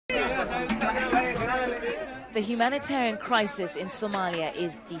The humanitarian crisis in Somalia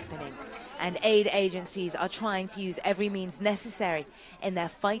is deepening, and aid agencies are trying to use every means necessary in their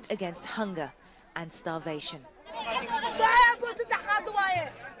fight against hunger and starvation.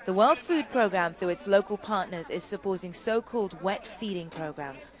 The World Food Programme, through its local partners, is supporting so-called wet feeding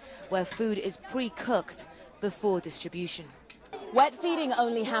programs, where food is pre-cooked before distribution. Wet feeding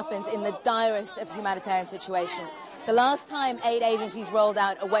only happens in the direst of humanitarian situations. The last time aid agencies rolled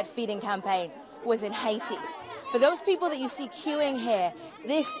out a wet feeding campaign was in Haiti. For those people that you see queuing here,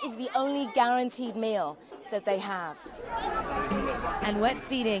 this is the only guaranteed meal that they have. And wet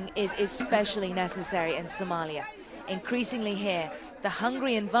feeding is especially necessary in Somalia. Increasingly here, the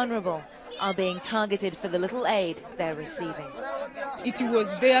hungry and vulnerable are being targeted for the little aid they're receiving. It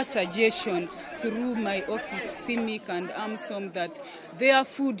was their suggestion through my office, CIMIC and AMSOM, that their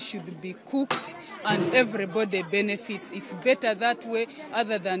food should be cooked and everybody benefits. It's better that way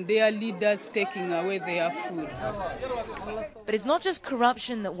other than their leaders taking away their food. But it's not just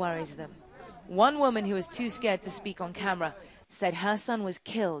corruption that worries them. One woman who was too scared to speak on camera said her son was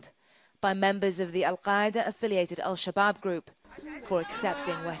killed by members of the Al-Qaeda-affiliated Al-Shabaab group for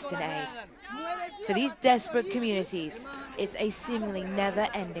accepting Western aid. For these desperate communities, it's a seemingly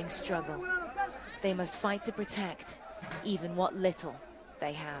never-ending struggle. They must fight to protect even what little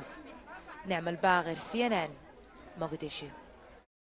they have. Nima Elbagir, CNN, Mogadishu.